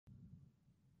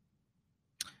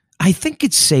I think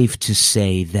it's safe to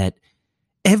say that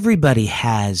everybody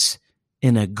has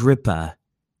an Agrippa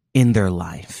in their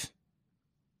life.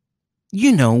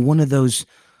 You know, one of those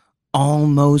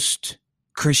almost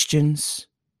Christians,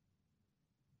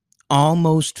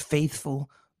 almost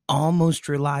faithful, almost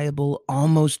reliable,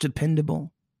 almost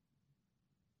dependable.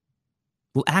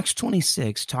 Well, Acts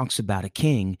 26 talks about a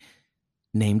king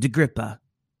named Agrippa.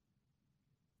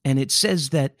 And it says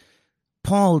that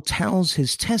Paul tells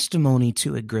his testimony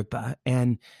to Agrippa.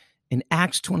 And in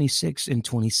Acts 26 and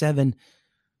 27,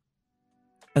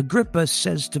 Agrippa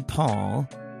says to Paul,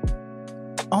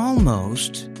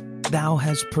 "Almost thou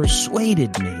hast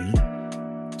persuaded me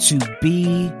to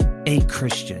be a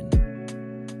Christian."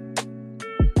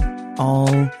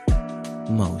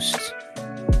 Almost.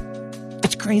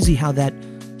 It's crazy how that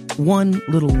one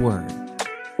little word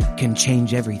can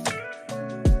change everything.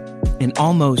 And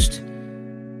almost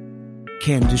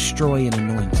can destroy an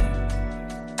anointing.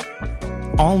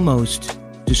 Almost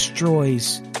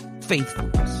destroys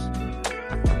faithfulness.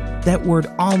 That word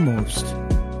almost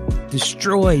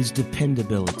destroys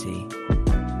dependability.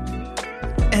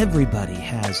 Everybody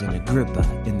has an Agrippa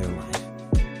in their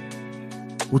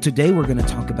life. Well, today we're going to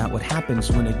talk about what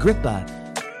happens when Agrippa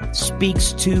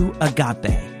speaks to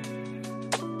agape.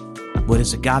 What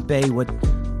is agape?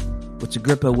 What's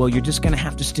Agrippa? Well, you're just going to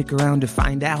have to stick around to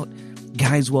find out.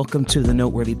 Guys, welcome to the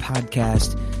Noteworthy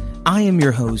Podcast. I am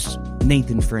your host,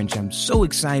 Nathan French. I'm so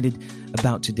excited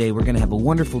about today. We're going to have a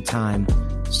wonderful time.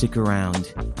 Stick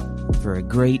around for a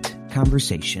great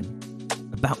conversation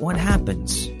about what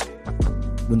happens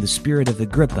when the spirit of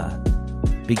Agrippa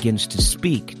begins to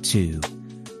speak to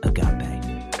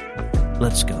agape.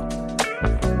 Let's go.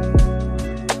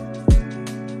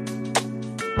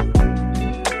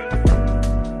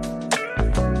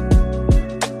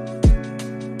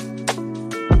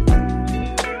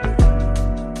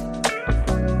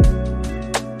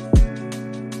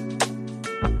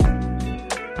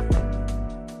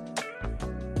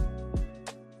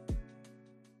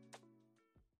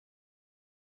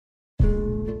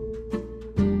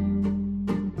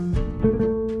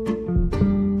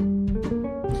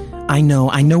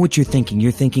 I know what you're thinking.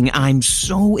 You're thinking, I'm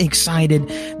so excited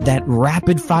that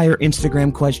rapid fire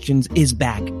Instagram questions is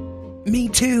back. Me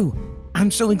too.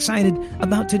 I'm so excited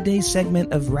about today's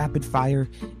segment of rapid fire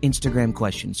Instagram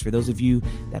questions. For those of you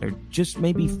that are just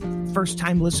maybe first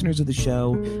time listeners of the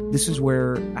show, this is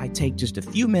where I take just a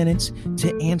few minutes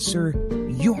to answer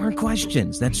your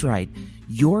questions. That's right.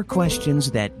 Your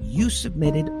questions that you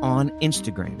submitted on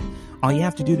Instagram. All you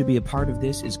have to do to be a part of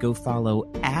this is go follow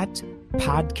at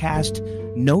Podcast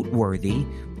Noteworthy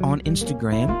on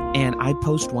Instagram, and I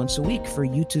post once a week for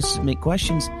you to submit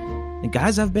questions. And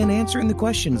guys, I've been answering the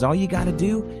questions. All you got to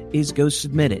do is go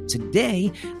submit it.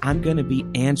 Today, I'm going to be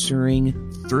answering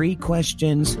 3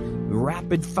 questions,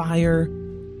 rapid fire.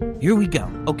 Here we go.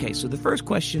 Okay, so the first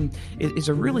question is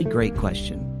a really great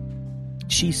question.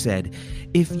 She said,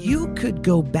 if you could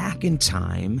go back in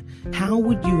time, how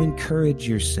would you encourage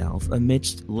yourself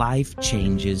amidst life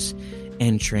changes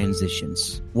and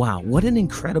transitions? Wow, what an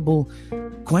incredible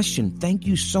question. Thank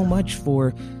you so much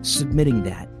for submitting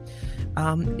that.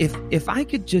 If I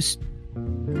could just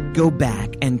go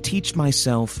back and teach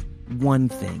myself one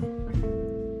thing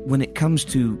when it comes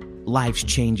to life's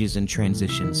changes and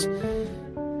transitions,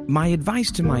 my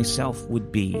advice to myself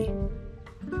would be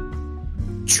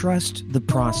trust the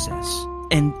process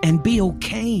and be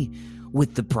okay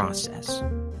with the process.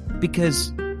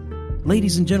 Because,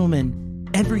 ladies and gentlemen,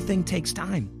 everything takes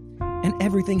time and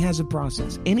everything has a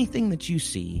process. Anything that you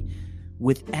see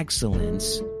with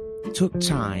excellence took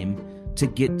time to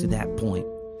get to that point.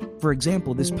 For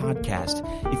example, this podcast,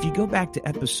 if you go back to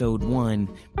episode 1,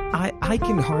 I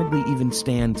can hardly even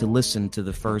stand to listen to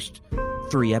the first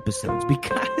 3 episodes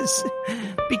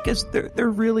because they're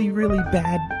really, really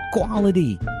bad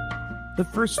quality. The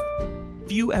first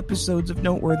few episodes of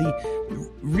Noteworthy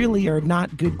really are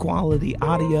not good quality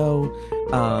audio.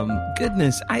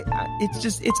 Goodness,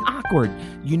 it's awkward.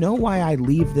 You know why I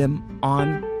leave them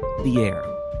on the air?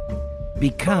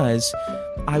 Because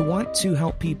I want to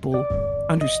help people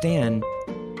understand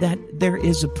that there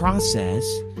is a process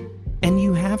and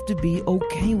you have to be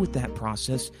okay with that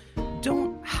process.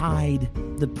 Don't hide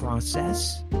the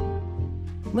process.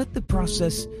 Let the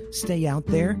process stay out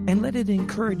there and let it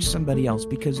encourage somebody else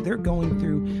because they're going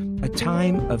through a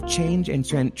time of change and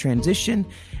transition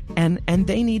and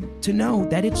they need to know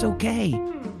that it's okay.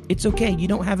 It's okay. You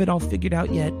don't have it all figured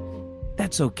out yet.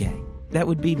 That's okay. That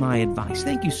would be my advice.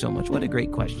 Thank you so much. What a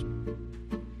great question.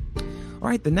 All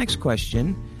right, the next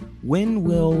question. When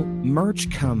will merch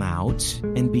come out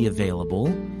and be available?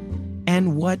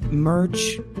 And what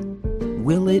merch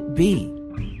will it be?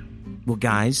 Well,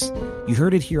 guys, you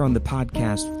heard it here on the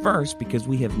podcast first because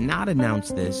we have not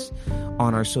announced this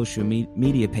on our social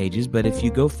media pages. But if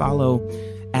you go follow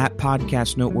at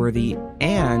Podcast Noteworthy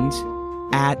and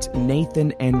at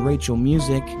Nathan and Rachel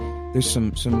Music, there's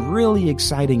some really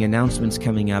exciting announcements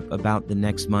coming up about the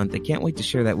next month. I can't wait to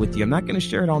share that with you. I'm not going to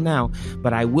share it all now,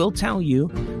 but I will tell you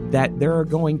that there are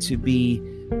going to be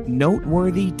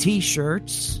Noteworthy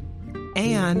t-shirts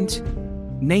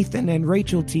and Nathan and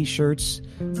Rachel t-shirts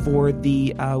for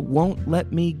the Won't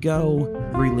Let Me Go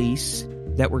release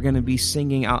that we're going to be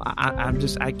singing.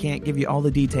 I can't give you all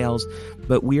the details,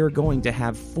 but we are going to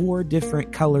have 4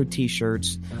 different colored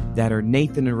t-shirts that are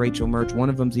Nathan and Rachel merch. One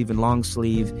of them's even long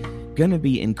sleeve. Going to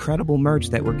be incredible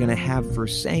merch that we're going to have for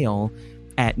sale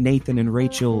at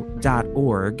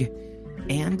nathanandrachel.org.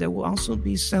 And we'll also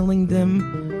be selling them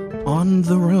on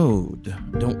the road.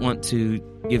 Don't want to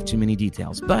give too many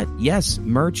details. But yes,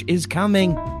 merch is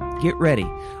coming. Get ready.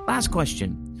 Last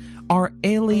question. Are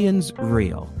aliens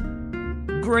real?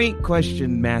 Great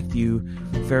question, Matthew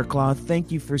Faircloth.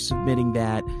 Thank you for submitting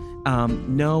that.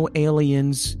 No,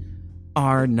 aliens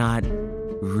are not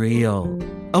real.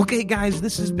 Okay, guys,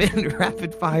 this has been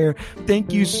Rapid Fire.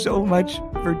 Thank you so much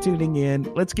for tuning in.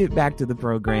 Let's get back to the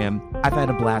program. I've had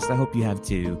a blast. I hope you have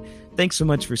too. Thanks so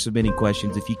much for submitting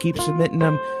questions. If you keep submitting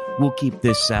them, we'll keep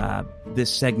this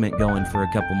segment going for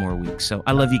a couple more weeks. So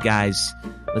I love you guys.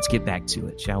 Let's get back to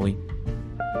it, shall we?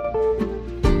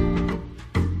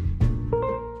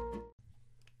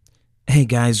 Hey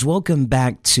guys, welcome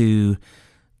back to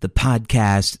the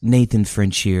podcast. Nathan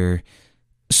French here.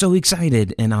 So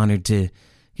excited and honored to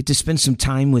get to spend some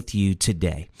time with you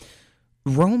today.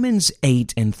 Romans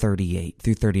 8:38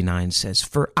 through 39 says,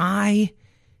 "For I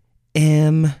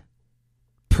am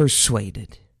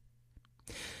persuaded."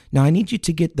 Now I need you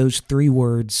to get those 3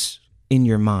 words in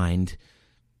your mind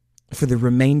for the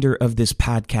remainder of this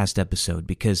podcast episode,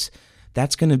 because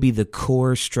that's going to be the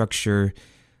core structure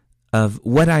of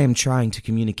what I am trying to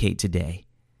communicate today.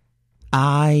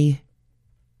 I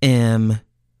am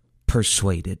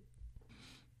persuaded.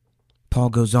 Paul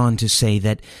goes on to say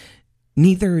that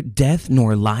neither death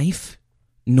nor life,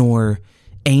 nor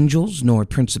angels, nor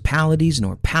principalities,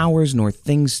 nor powers, nor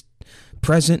things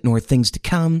present, nor things to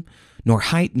come, nor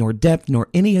height, nor depth, nor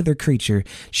any other creature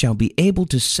shall be able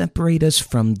to separate us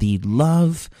from the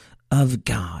love of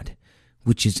God,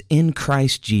 which is in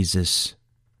Christ Jesus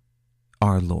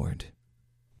our Lord.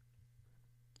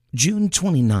 June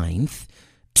 29th,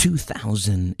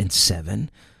 2007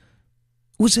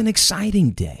 was an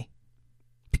exciting day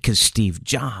because Steve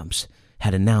Jobs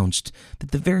had announced that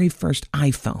the very first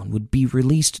iPhone would be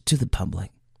released to the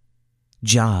public.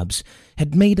 Jobs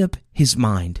had made up his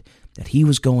mind that he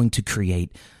was going to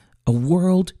create a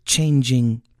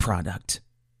world-changing product.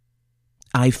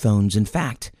 iPhones, in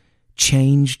fact,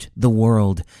 changed the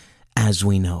world as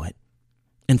we know it.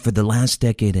 And for the last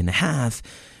decade and a half,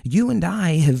 you and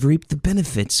I have reaped the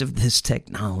benefits of this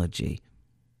technology.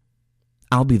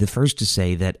 I'll be the first to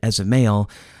say that as a male,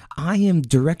 I am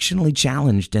directionally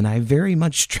challenged and I very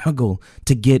much struggle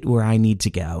to get where I need to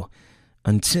go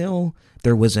until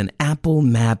there was an Apple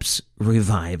Maps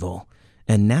revival.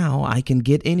 And now I can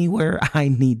get anywhere I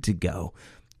need to go,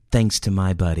 thanks to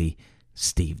my buddy,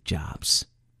 Steve Jobs.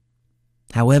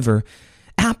 However,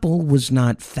 Apple was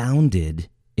not founded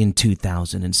in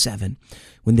 2007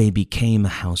 when they became a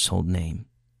household name.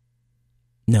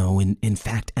 No, in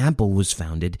fact, Apple was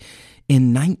founded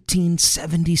in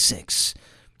 1976,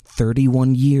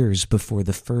 31 years before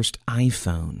the first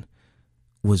iPhone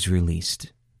was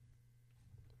released.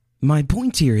 My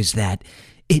point here is that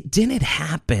it didn't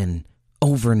happen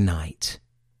overnight.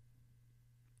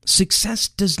 Success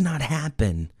does not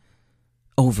happen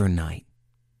overnight.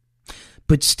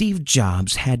 But Steve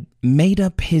Jobs had made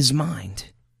up his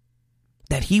mind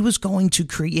that he was going to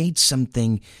create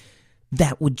something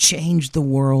that would change the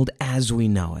world as we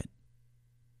know it.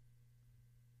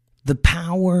 The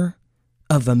power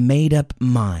of a made-up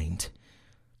mind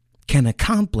can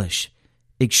accomplish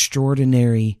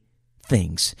extraordinary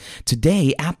things.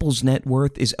 Today, Apple's net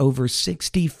worth is over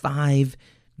 $65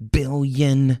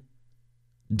 billion.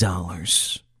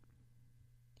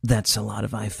 That's a lot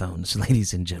of iPhones,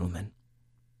 ladies and gentlemen.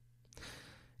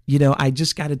 You know, I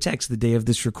just got a text the day of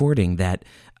this recording that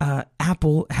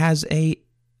Apple has a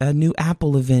new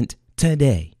Apple event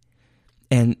today.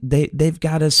 And they've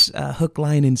got us hook,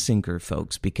 line, and sinker,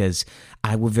 folks, because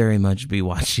I will very much be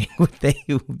watching what they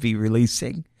will be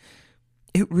releasing.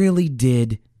 It really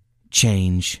did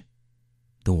change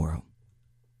the world.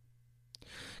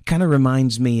 Kind of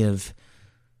reminds me of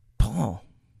Paul.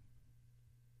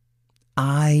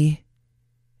 I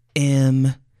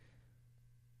am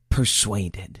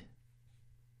persuaded.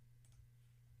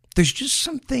 There's just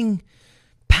something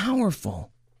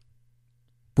powerful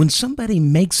when somebody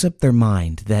makes up their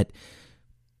mind that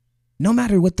no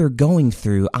matter what they're going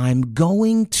through, I'm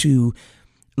going to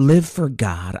live for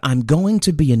God. I'm going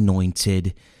to be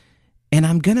anointed, and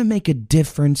I'm going to make a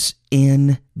difference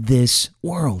in this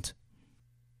world.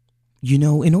 You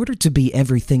know, in order to be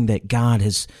everything that God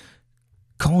has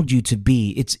called you to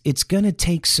be, it's going to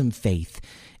take some faith,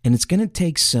 and it's going to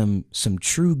take some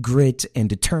true grit and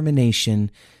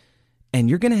determination, and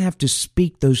you're going to have to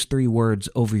speak those 3 words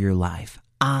over your life.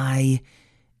 I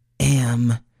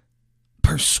am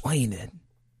persuaded.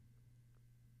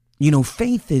 You know,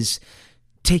 faith is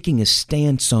taking a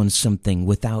stance on something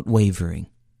without wavering.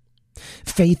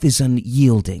 Faith is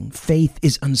unyielding. Faith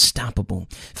is unstoppable.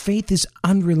 Faith is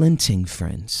unrelenting,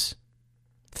 friends.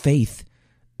 Faith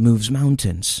moves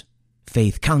mountains.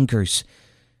 Faith conquers.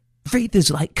 Faith is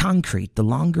like concrete. The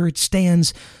longer it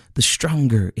stands, the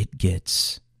stronger it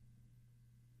gets.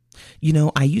 You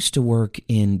know, I used to work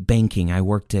in banking. I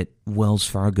worked at Wells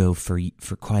Fargo for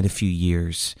quite a few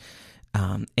years.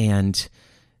 And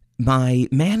my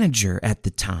manager at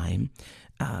the time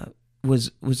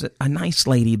was a nice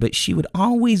lady, but she would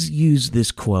always use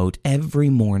this quote every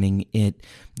morning at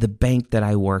the bank that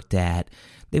I worked at.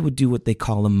 They would do what they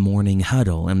call a morning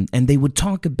huddle, and they would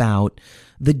talk about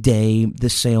the day, the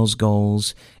sales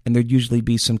goals, and there'd usually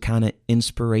be some kind of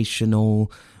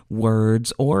inspirational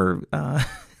words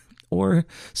or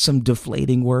some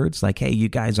deflating words like, hey, you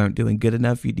guys aren't doing good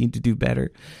enough, you need to do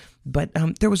better. But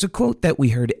there was a quote that we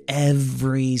heard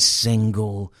every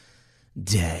single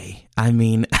day. I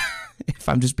mean, if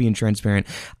I'm just being transparent,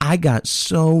 I got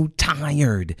so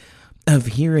tired of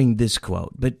hearing this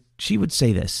quote. But she would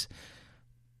say this: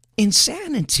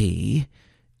 insanity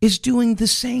is doing the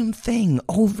same thing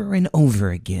over and over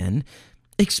again,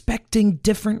 expecting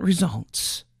different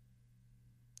results.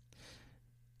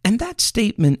 And that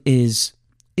statement is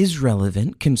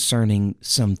relevant concerning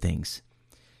some things,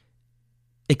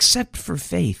 except for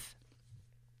faith.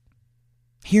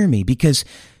 Hear me, because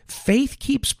faith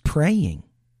keeps praying,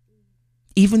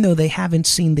 even though they haven't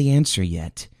seen the answer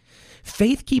yet.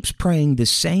 Faith keeps praying the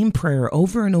same prayer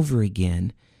over and over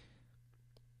again,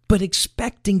 but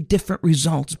expecting different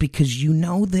results because you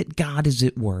know that God is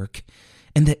at work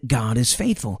and that God is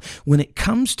faithful. When it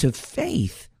comes to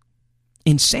faith,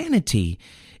 insanity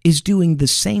is doing the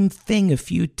same thing a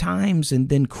few times and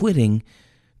then quitting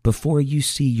before you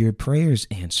see your prayers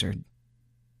answered.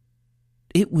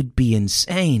 It would be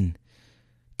insane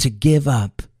to give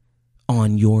up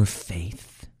on your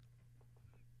faith.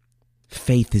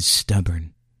 Faith is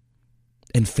stubborn,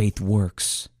 and faith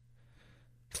works.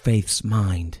 Faith's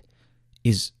mind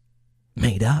is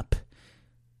made up,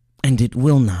 and it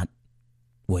will not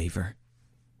waver.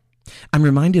 I'm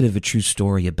reminded of a true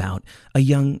story about a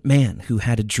young man who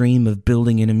had a dream of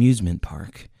building an amusement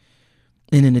park.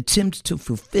 In an attempt to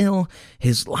fulfill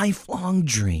his lifelong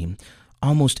dream,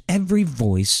 almost every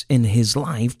voice in his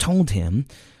life told him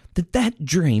that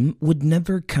dream would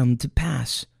never come to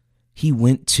pass. He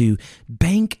went to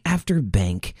bank after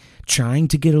bank trying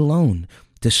to get a loan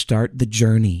to start the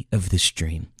journey of this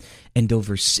dream, and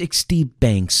over 60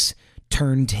 banks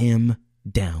turned him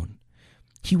down.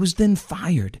 He was then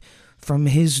fired from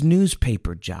his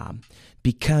newspaper job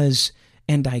because,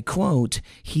 and I quote,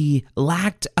 he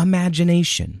lacked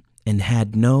imagination and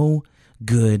had no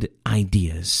good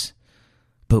ideas.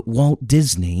 But Walt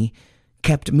Disney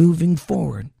kept moving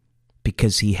forward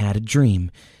because he had a dream,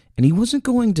 and he wasn't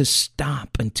going to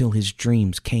stop until his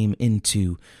dreams came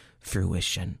into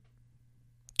fruition.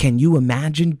 Can you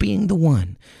imagine being the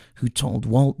one who told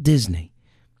Walt Disney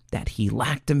that he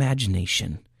lacked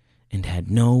imagination and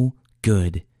had no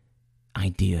good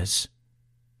ideas?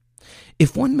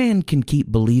 If one man can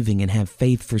keep believing and have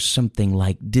faith for something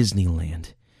like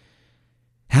Disneyland,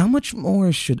 how much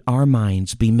more should our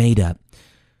minds be made up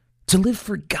to live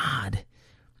for God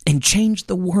and change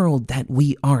the world that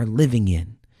we are living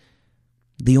in?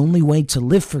 The only way to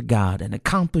live for God and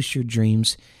accomplish your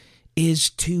dreams is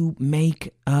to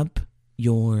make up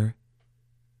your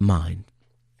mind.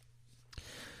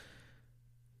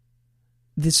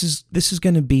 This is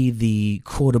going to be the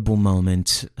quotable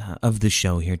moment of the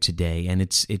show here today, and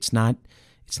it's not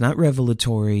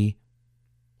revelatory,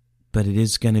 but it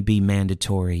is going to be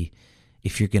mandatory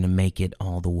if you're going to make it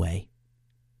all the way.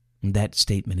 And that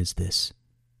statement is this: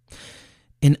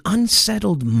 an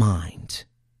unsettled mind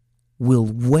will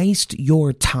waste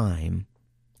your time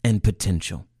and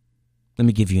potential. Let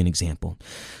me give you an example.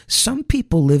 Some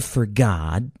people live for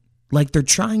God like they're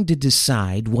trying to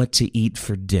decide what to eat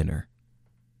for dinner.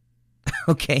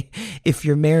 Okay, if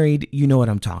you're married, you know what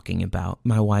I'm talking about.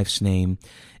 My wife's name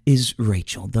is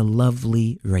Rachel, the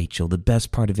lovely Rachel, the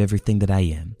best part of everything that I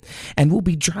am. And we'll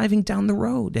be driving down the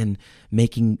road and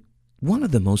making one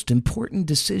of the most important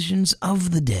decisions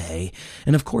of the day.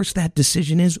 And of course, that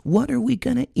decision is, what are we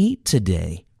going to eat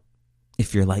today?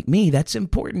 If you're like me, that's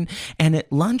important. And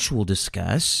at lunch, we'll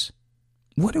discuss,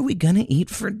 what are we going to eat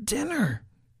for dinner?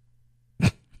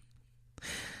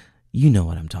 You know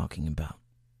what I'm talking about.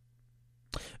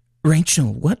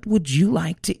 Rachel, what would you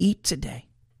like to eat today?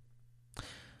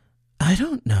 I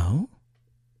don't know.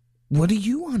 What do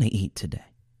you want to eat today?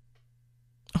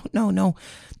 Oh, no,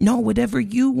 whatever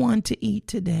you want to eat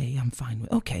today, I'm fine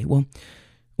with. Okay, well,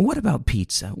 what about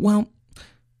pizza? Well,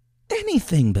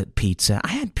 anything but pizza. I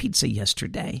had pizza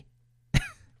yesterday.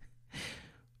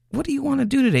 What do you want to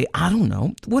do today? I don't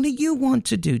know. What do you want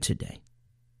to do today?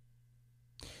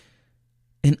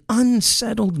 An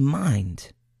unsettled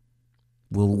mind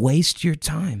will waste your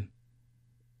time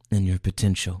and your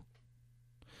potential.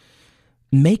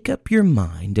 Make up your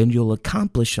mind and you'll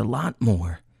accomplish a lot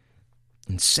more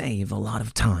and save a lot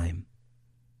of time.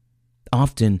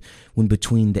 Often, when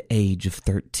between the age of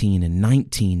 13 and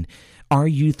 19, our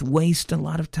youth waste a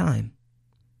lot of time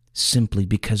simply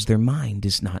because their mind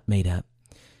is not made up.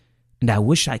 And I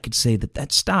wish I could say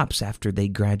that stops after they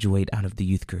graduate out of the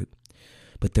youth group.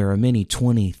 But there are many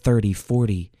 20, 30,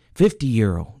 40,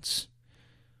 50-year-olds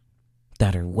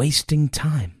that are wasting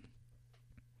time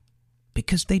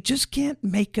because they just can't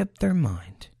make up their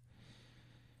mind.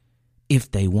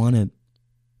 If they want to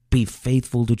be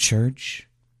faithful to church,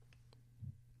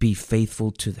 be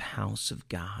faithful to the house of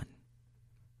God,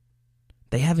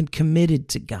 they haven't committed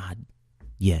to God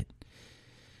yet.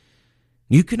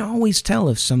 You can always tell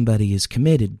if somebody is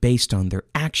committed based on their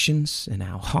actions and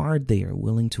how hard they are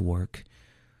willing to work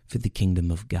for the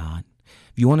kingdom of God.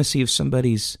 If you want to see if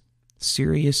somebody's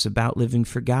serious about living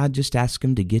for God, just ask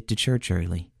them to get to church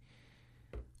early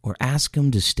or ask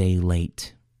them to stay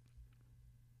late.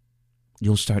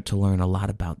 You'll start to learn a lot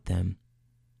about them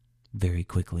very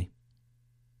quickly.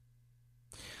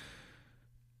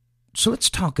 So let's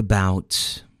talk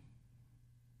about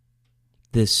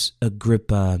this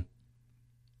Agrippa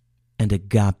and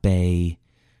agape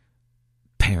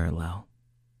parallel.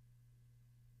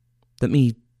 Let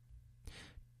me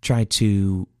try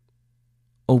to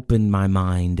open my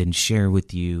mind and share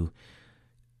with you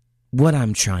what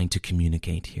I'm trying to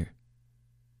communicate here.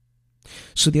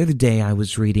 So the other day I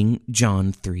was reading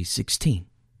John 3:16.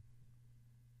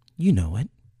 You know it.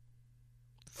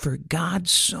 For God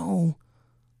so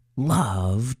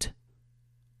loved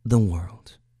the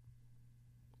world.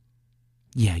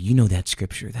 Yeah, you know that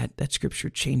scripture. That scripture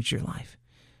changed your life.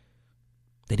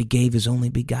 That he gave his only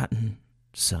begotten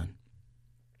Son,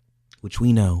 which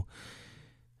we know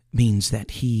means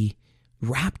that he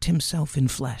wrapped himself in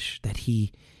flesh, that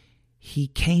he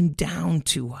came down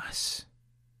to us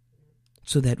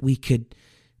so that we could,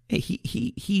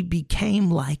 he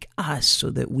became like us so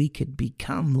that we could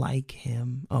become like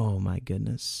him. Oh my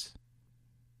goodness.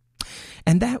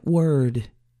 And that word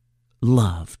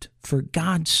loved, for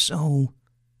God so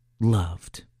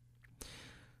loved,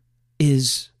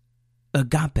 is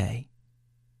agape.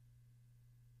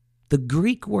 The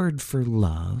Greek word for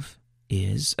love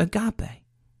is agape.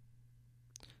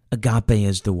 Agape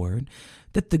is the word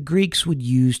that the Greeks would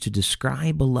use to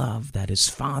describe a love that is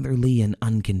fatherly and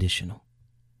unconditional.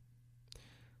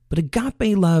 But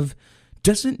agape love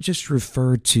doesn't just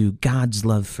refer to God's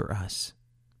love for us.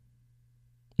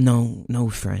 No,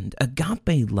 friend.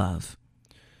 Agape love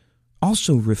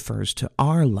also refers to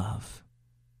our love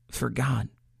for God.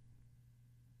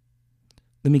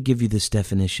 Let me give you this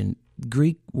definition.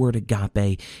 Greek word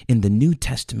agape, in the New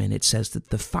Testament, it says that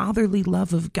the fatherly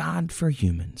love of God for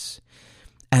humans,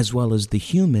 as well as the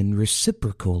human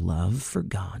reciprocal love for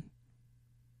God.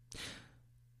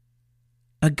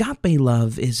 Agape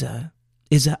love is a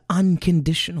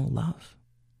unconditional love.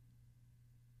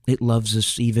 It loves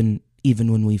us even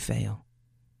when we fail.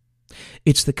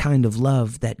 It's the kind of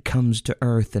love that comes to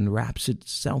earth and wraps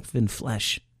itself in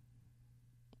flesh,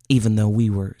 even though we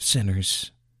were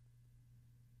sinners.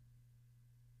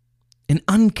 An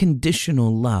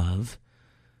unconditional love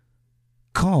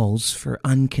calls for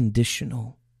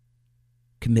unconditional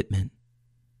commitment.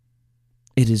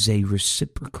 It is a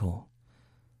reciprocal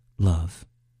love.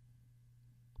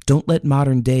 Don't let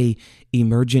modern day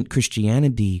emergent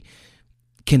Christianity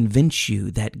convince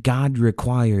you that God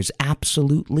requires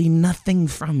absolutely nothing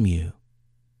from you.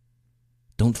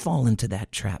 Don't fall into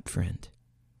that trap, friend.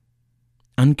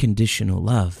 Unconditional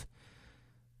love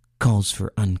calls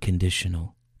for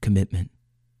unconditional commitment.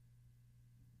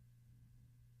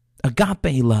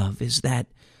 Agape love is that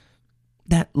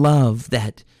love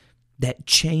that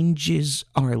changes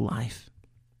our life.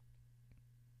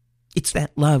 It's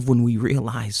that love when we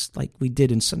realize, like we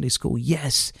did in Sunday school,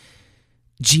 yes,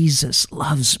 Jesus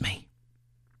loves me.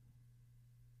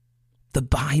 The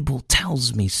Bible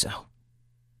tells me so.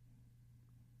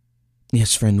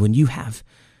 Yes, friend, when you have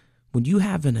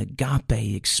an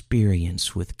agape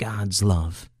experience with God's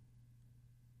love,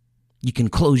 you can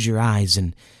close your eyes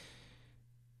and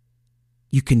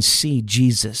you can see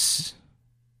Jesus.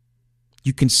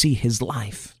 You can see his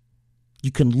life.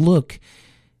 You can look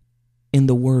in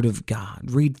the Word of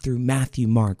God. Read through Matthew,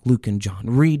 Mark, Luke, and John.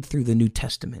 Read through the New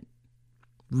Testament.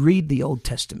 Read the Old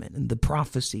Testament and the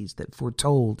prophecies that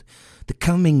foretold the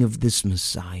coming of this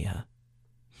Messiah.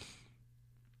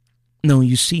 No,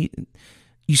 you see,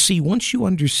 once you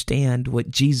understand what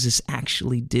Jesus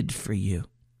actually did for you,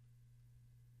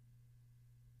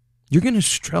 you're going to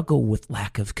struggle with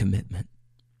lack of commitment.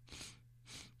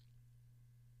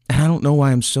 And I don't know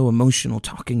why I'm so emotional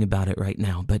talking about it right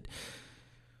now, but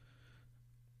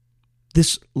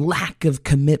this lack of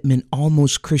commitment,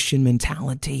 almost Christian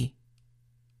mentality,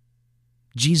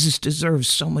 Jesus deserves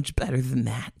so much better than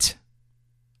that.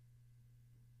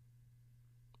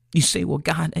 You say, well,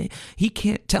 God, he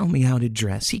can't tell me how to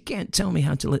dress. He can't tell me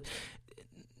how to live.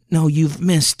 No, you've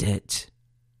missed it.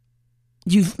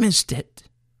 You've missed it.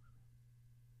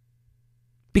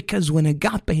 Because when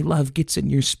agape love gets in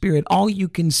your spirit, all you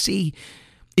can see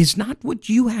is not what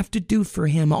you have to do for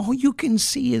him. All you can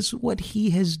see is what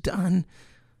he has done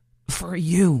for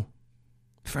you.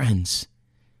 Friends,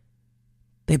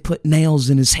 they put nails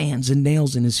in his hands and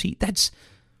nails in his feet. That's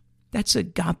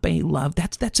agape love.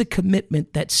 That's a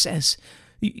commitment that says,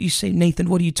 you say, Nathan,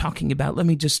 what are you talking about? Let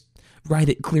me just write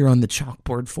it clear on the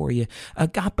chalkboard for you.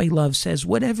 Agape love says,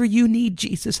 whatever you need,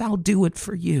 Jesus, I'll do it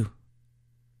for you.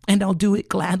 And I'll do it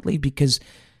gladly because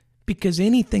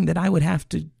anything that I would have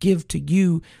to give to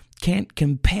you can't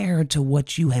compare to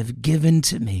what you have given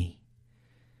to me.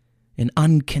 An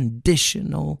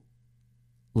unconditional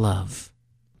love.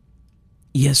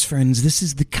 Yes, friends, this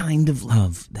is the kind of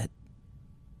love that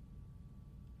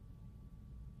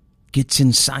gets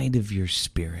inside of your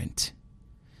spirit.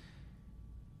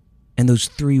 And those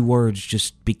three words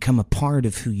just become a part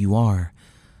of who you are.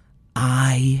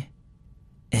 I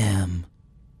am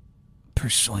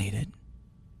persuaded.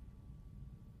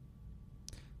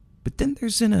 But then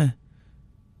there's an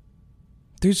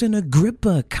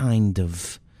Agrippa kind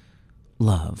of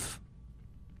love.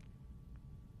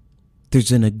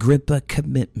 There's an Agrippa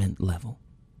commitment level.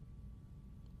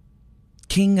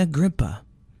 King Agrippa,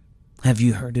 have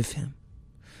you heard of him?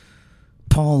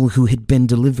 Paul, who had been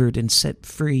delivered and set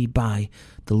free by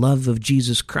the love of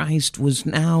Jesus Christ, was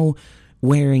now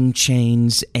wearing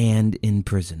chains and in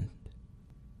prison.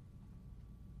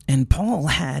 And Paul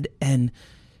had a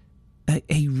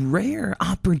rare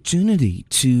opportunity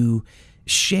to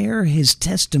share his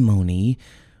testimony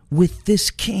with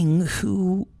this king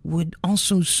who would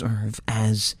also serve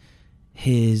as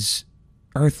his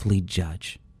earthly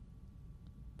judge.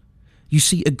 You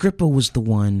see, Agrippa was the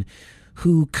one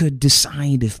who could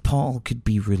decide if Paul could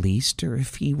be released or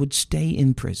if he would stay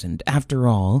imprisoned. After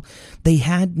all, they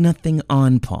had nothing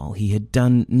on Paul. He had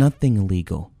done nothing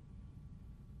illegal.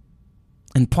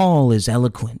 And Paul is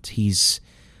eloquent. He's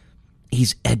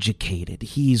educated.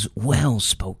 He's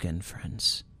well-spoken,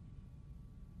 friends.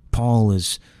 Paul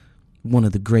is one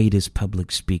of the greatest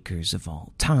public speakers of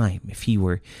all time. If he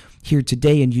were here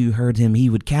today and you heard him, he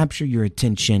would capture your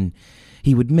attention.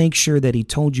 He would make sure that he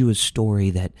told you a story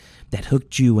that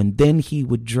hooked you, and then he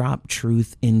would drop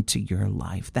truth into your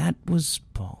life. That was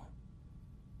Paul.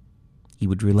 He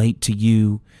would relate to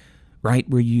you right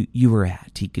where you were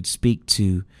at. He could speak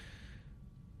to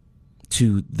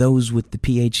those with the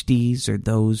PhDs or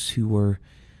those who were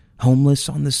homeless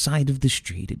on the side of the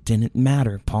street. It didn't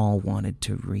matter. Paul wanted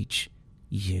to reach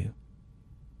you.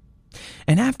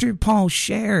 And after Paul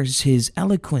shares his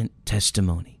eloquent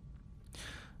testimony,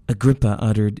 Agrippa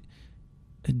uttered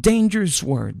a dangerous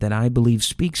word that I believe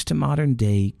speaks to modern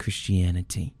day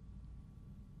Christianity.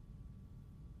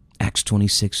 Acts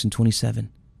 26 and 27.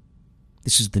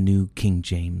 This is the New King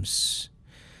James.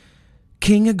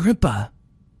 King Agrippa,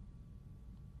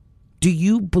 do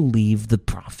you believe the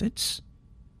prophets?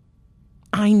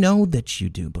 I know that you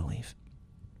do believe.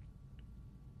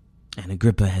 And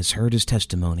Agrippa has heard his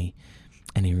testimony,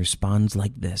 and he responds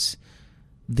like this.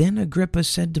 Then Agrippa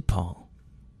said to Paul,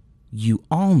 you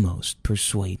almost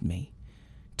persuade me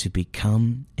to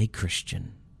become a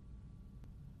Christian.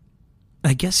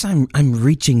 I guess I'm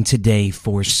reaching today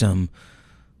for some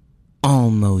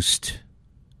almost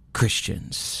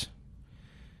Christians.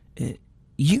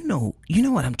 You know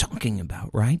what I'm talking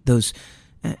about, right? Those,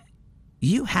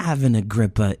 you have an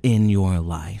Agrippa in your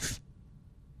life.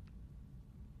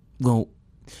 Well,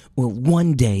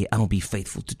 one day I'll be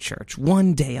faithful to church.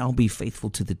 One day I'll be faithful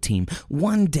to the team.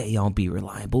 One day I'll be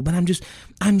reliable. But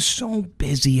I'm so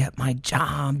busy at my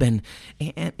job, and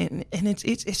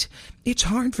it's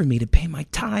hard for me to pay my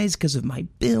tithes because of my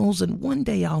bills. And one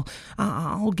day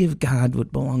I'll give God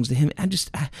what belongs to Him.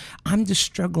 I'm just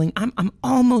struggling. I'm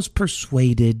almost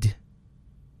persuaded.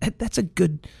 That's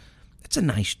a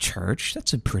nice church.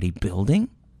 That's a pretty building.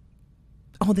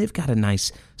 Oh, they've got a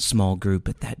nice small group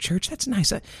at that church. That's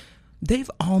nice.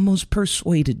 They've almost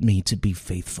persuaded me to be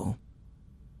faithful.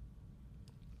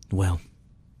 Well,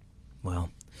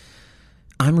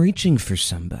 I'm reaching for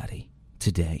somebody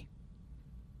today.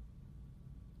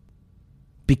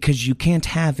 Because you can't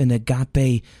have an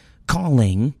agape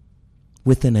calling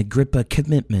with an Agrippa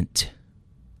commitment.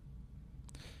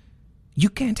 You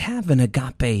can't have an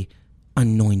agape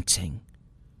anointing.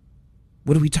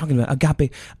 What are we talking about?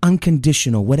 Agape,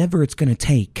 unconditional, whatever it's going to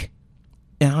take.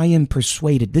 And I am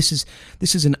persuaded this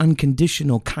is an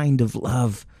unconditional kind of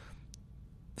love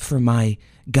for my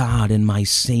God and my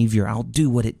Savior. I'll do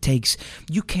what it takes.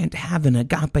 You can't have an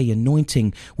agape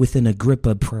anointing with an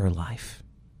Agrippa prayer life.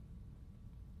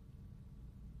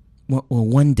 Well,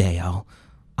 one day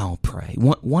I'll pray.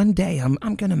 One day I'm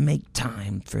going to make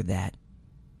time for that.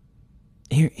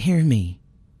 Hear me.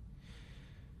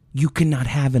 You cannot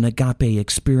have an agape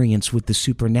experience with the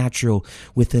supernatural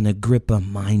with an Agrippa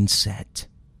mindset.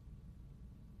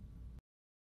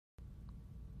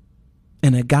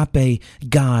 An agape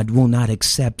God will not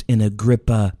accept an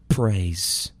Agrippa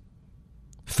praise.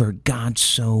 For God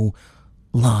so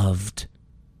loved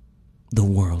the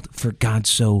world. For God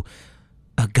so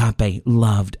agape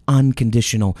loved,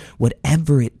 unconditional.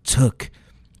 Whatever it took,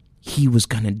 He was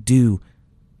going to do.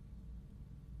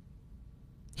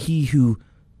 He who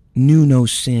knew no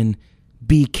sin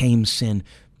became sin.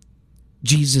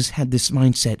 Jesus had this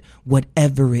mindset,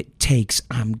 whatever it takes,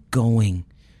 I'm going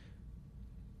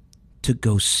to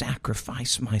go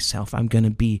sacrifice myself. I'm going to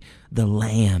be the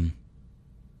lamb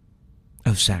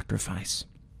of sacrifice.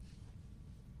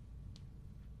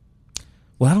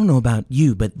 Well, I don't know about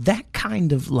you, but that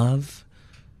kind of love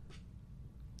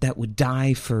that would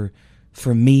die for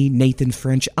me, Nathan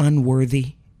French,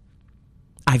 unworthy.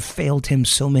 I've failed Him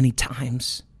so many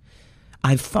times.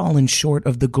 I've fallen short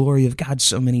of the glory of God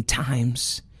so many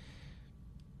times.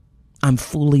 I'm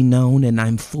fully known and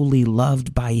I'm fully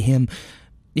loved by Him.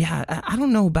 Yeah, I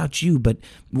don't know about you, but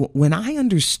when I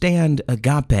understand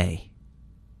agape,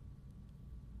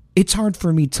 it's hard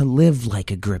for me to live like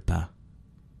Agrippa.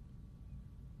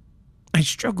 I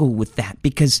struggle with that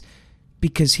because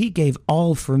He gave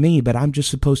all for me, but I'm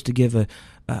just supposed to give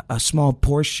a small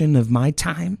portion of my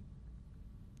time.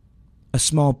 A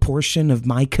small portion of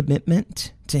my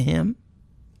commitment to Him?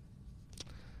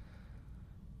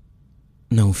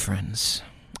 No, friends.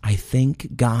 I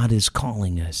think God is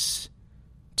calling us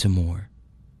to more.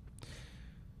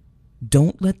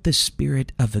 Don't let the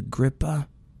spirit of Agrippa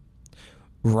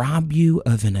rob you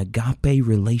of an agape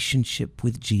relationship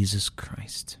with Jesus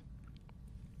Christ.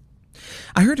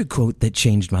 I heard a quote that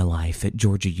changed my life at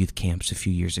Georgia Youth Camps a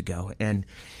few years ago, and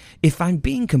if I'm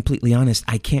being completely honest,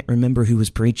 I can't remember who was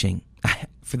preaching.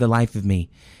 For the life of me,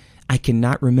 I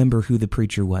cannot remember who the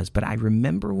preacher was, but I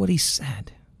remember what he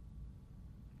said.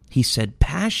 He said,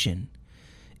 passion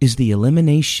is the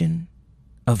elimination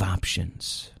of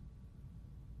options.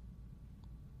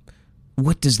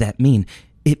 What does that mean?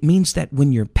 It means that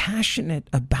when you're passionate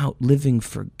about living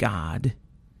for God,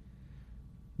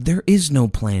 there is no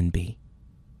plan B.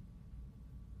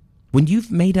 When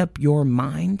you've made up your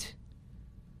mind,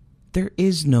 there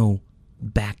is no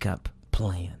backup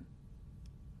plan.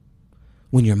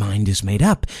 When your mind is made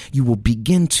up, you will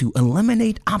begin to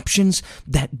eliminate options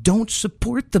that don't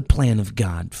support the plan of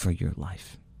God for your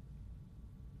life.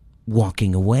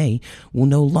 Walking away will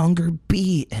no longer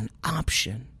be an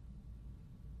option.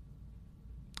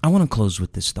 I want to close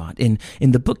with this thought. In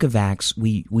the book of Acts,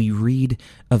 we read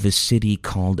of a city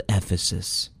called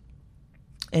Ephesus.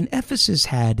 And Ephesus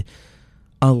had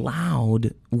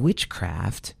allowed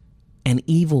witchcraft and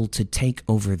evil to take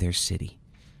over their city.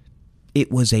 It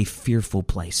was a fearful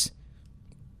place.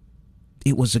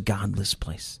 It was a godless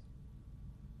place.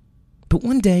 But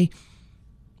one day,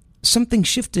 something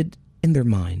shifted in their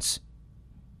minds,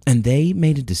 and they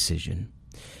made a decision.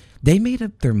 They made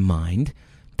up their mind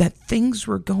that things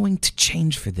were going to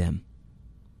change for them.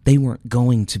 They weren't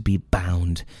going to be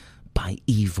bound by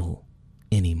evil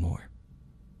anymore.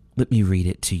 Let me read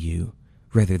it to you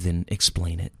rather than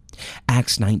explain it.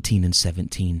 Acts 19 and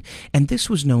 17. And this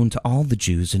was known to all the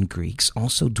Jews and Greeks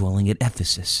also dwelling at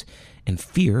Ephesus. And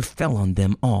fear fell on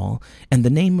them all, and the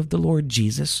name of the Lord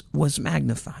Jesus was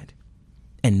magnified.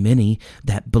 And many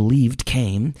that believed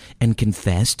came and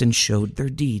confessed and showed their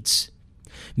deeds.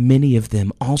 Many of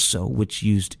them also which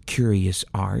used curious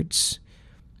arts,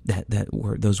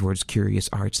 those words curious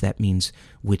arts, that means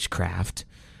witchcraft,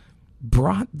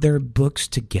 brought their books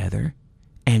together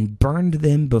and burned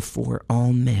them before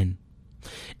all men.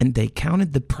 And they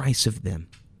counted the price of them,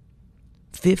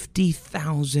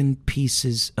 50,000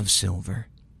 pieces of silver.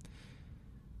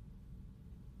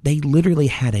 They literally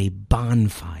had a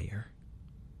bonfire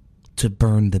to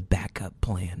burn the backup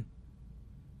plan.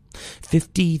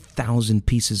 50,000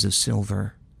 pieces of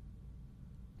silver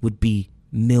would be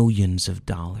millions of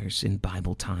dollars in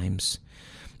Bible times.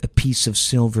 A piece of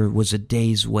silver was a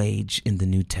day's wage in the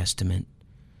New Testament.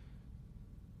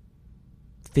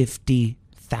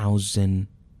 50,000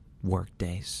 work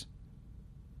days.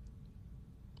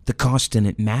 The cost in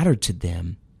it mattered to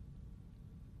them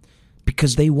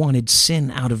because they wanted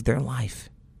sin out of their life.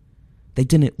 They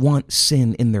didn't want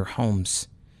sin in their homes.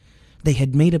 They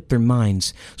had made up their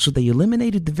minds, so they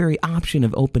eliminated the very option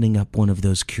of opening up one of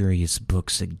those curious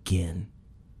books again.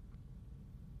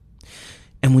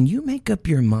 And when you make up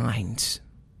your mind,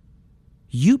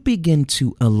 you begin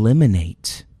to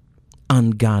eliminate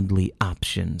ungodly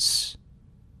options.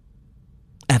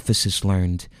 Ephesus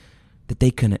learned that they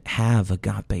couldn't have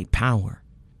agape power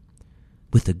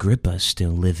with Agrippa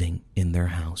still living in their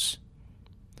house.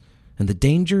 And the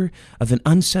danger of an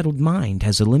unsettled mind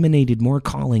has eliminated more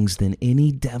callings than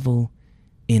any devil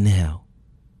in hell.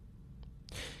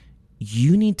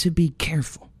 You need to be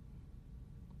careful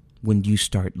when you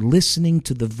start listening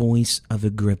to the voice of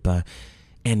Agrippa.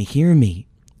 And hear me,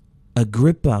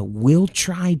 Agrippa will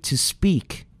try to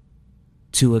speak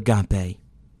to agape.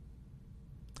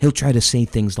 He'll try to say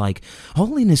things like,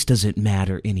 holiness doesn't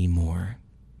matter anymore.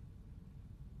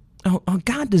 Oh,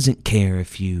 God doesn't care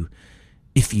if you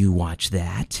watch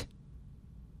that.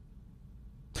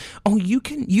 Oh, you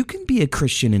can be a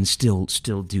Christian and still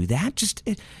do that. Just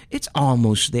it's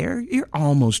almost there. You're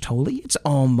almost holy. It's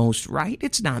almost right.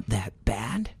 It's not that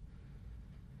bad.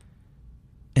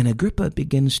 And Agrippa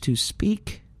begins to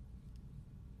speak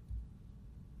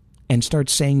and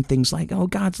starts saying things like, oh,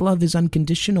 God's love is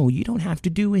unconditional. You don't have to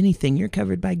do anything. You're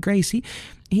covered by grace.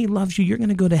 He loves you. You're going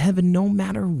to go to heaven no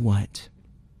matter what.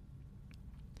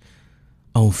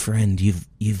 Oh, friend,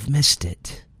 you've missed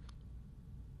it.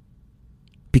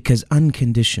 Because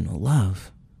unconditional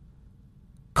love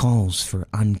calls for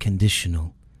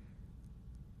unconditional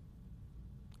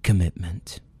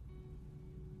commitment.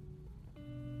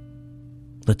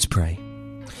 Let's pray.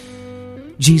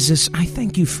 Jesus, I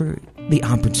thank you for the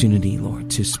opportunity, Lord,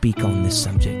 to speak on this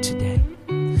subject today.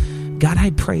 God,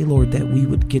 I pray, Lord, that we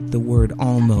would get the word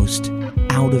almost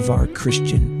out of our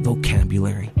Christian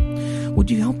vocabulary.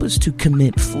 Would you help us to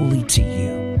commit fully to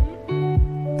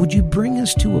you? Would you bring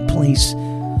us to a place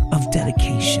of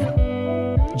dedication?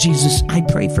 Jesus, I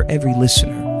pray for every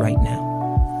listener right now.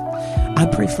 I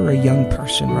pray for a young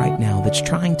person right now that's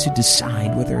trying to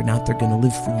decide whether or not they're going to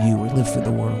live for you or live for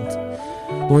the world.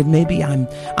 Lord, maybe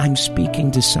I'm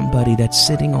speaking to somebody that's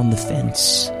sitting on the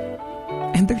fence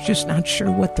and they're just not sure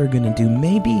what they're going to do.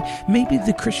 Maybe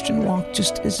the Christian walk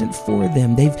just isn't for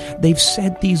them. They've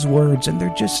said these words and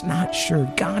they're just not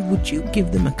sure. God, would you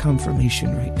give them a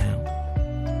confirmation right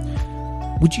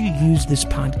now? Would you use this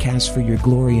podcast for your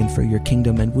glory and for your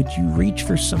kingdom? And would you reach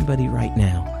for somebody right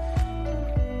now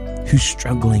who's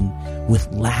struggling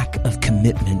with lack of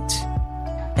commitment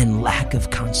and lack of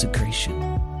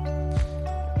consecration?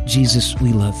 Jesus,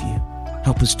 we love you.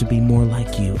 Help us to be more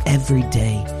like you every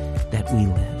day that we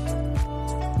live.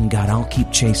 And God, I'll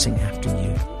keep chasing after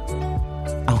you.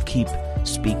 I'll keep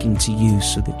speaking to you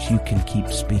so that you can keep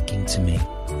speaking to me.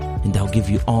 And I'll give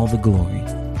you all the glory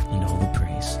and all the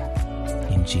praise.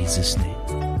 In Jesus' name,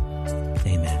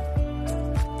 amen.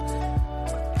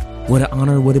 What an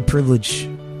honor, what a privilege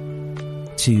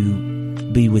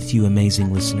to be with you,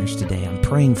 amazing listeners, today. I'm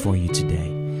praying for you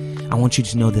today. I want you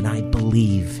to know that I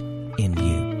believe in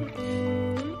you.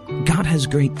 God has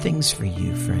great things for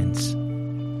you, friends.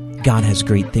 God has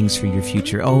great things for your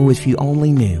future. Oh, if you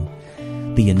only knew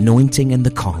the anointing and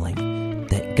the calling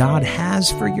that God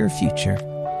has for your future,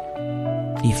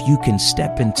 if you can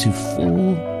step into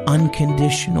full,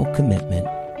 unconditional commitment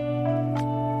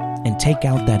and take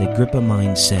out that Agrippa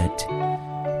mindset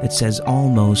that says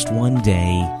almost one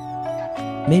day,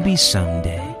 maybe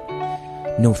someday.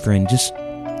 No, friend, just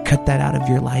cut that out of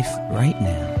your life right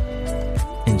now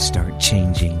and start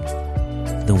changing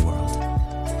the world.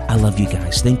 I love you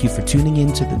guys. Thank you for tuning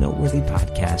in to the Noteworthy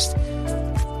Podcast.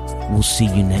 We'll see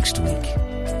you next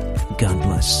week. God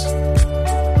bless.